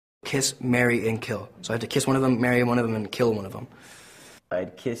Kiss, marry, and kill. So I have to kiss one of them, marry one of them, and kill one of them.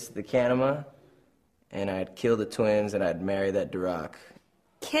 I'd kiss the Kanema, and I'd kill the twins, and I'd marry that Duroc.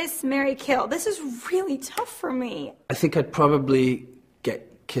 Kiss, marry, kill. This is really tough for me. I think I'd probably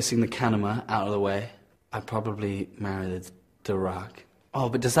get kissing the Kanema out of the way. I'd probably marry the Duroc. Oh,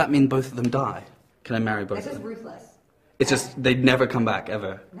 but does that mean both of them die? Can I marry both of them? This is ruthless. It's just, they'd never come back,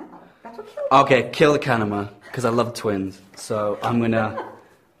 ever. No, that's what kills them. Okay, kill the Kanema, because I love twins. So I'm gonna,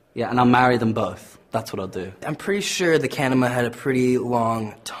 yeah, and I'll marry them both. That's what I'll do. I'm pretty sure the Kanema had a pretty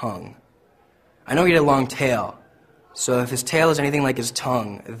long tongue. I know he had a long tail. So if his tail is anything like his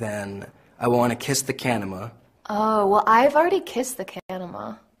tongue, then I want to kiss the Kanema. Oh, well, I've already kissed the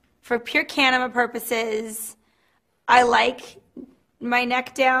Kanema. For pure Kanema purposes, I like my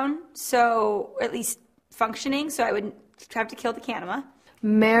neck down, so at least functioning, so I would have to kill the Kanema.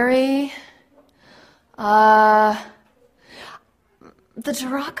 Marry, the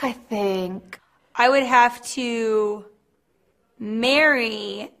Duroc, I think. I would have to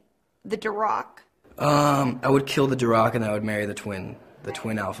marry the Duroc. I would kill the Duroc and I would marry the twin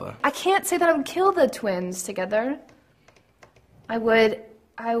alpha. I can't say that I would kill the twins together. I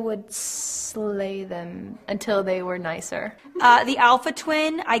would slay them until they were nicer. The alpha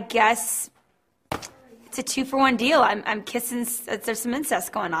twin, I guess it's a 2-for-1 deal. I'm kissing, there's some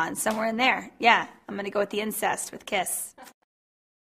incest going on somewhere in there. Yeah, I'm gonna go with the incest with kiss.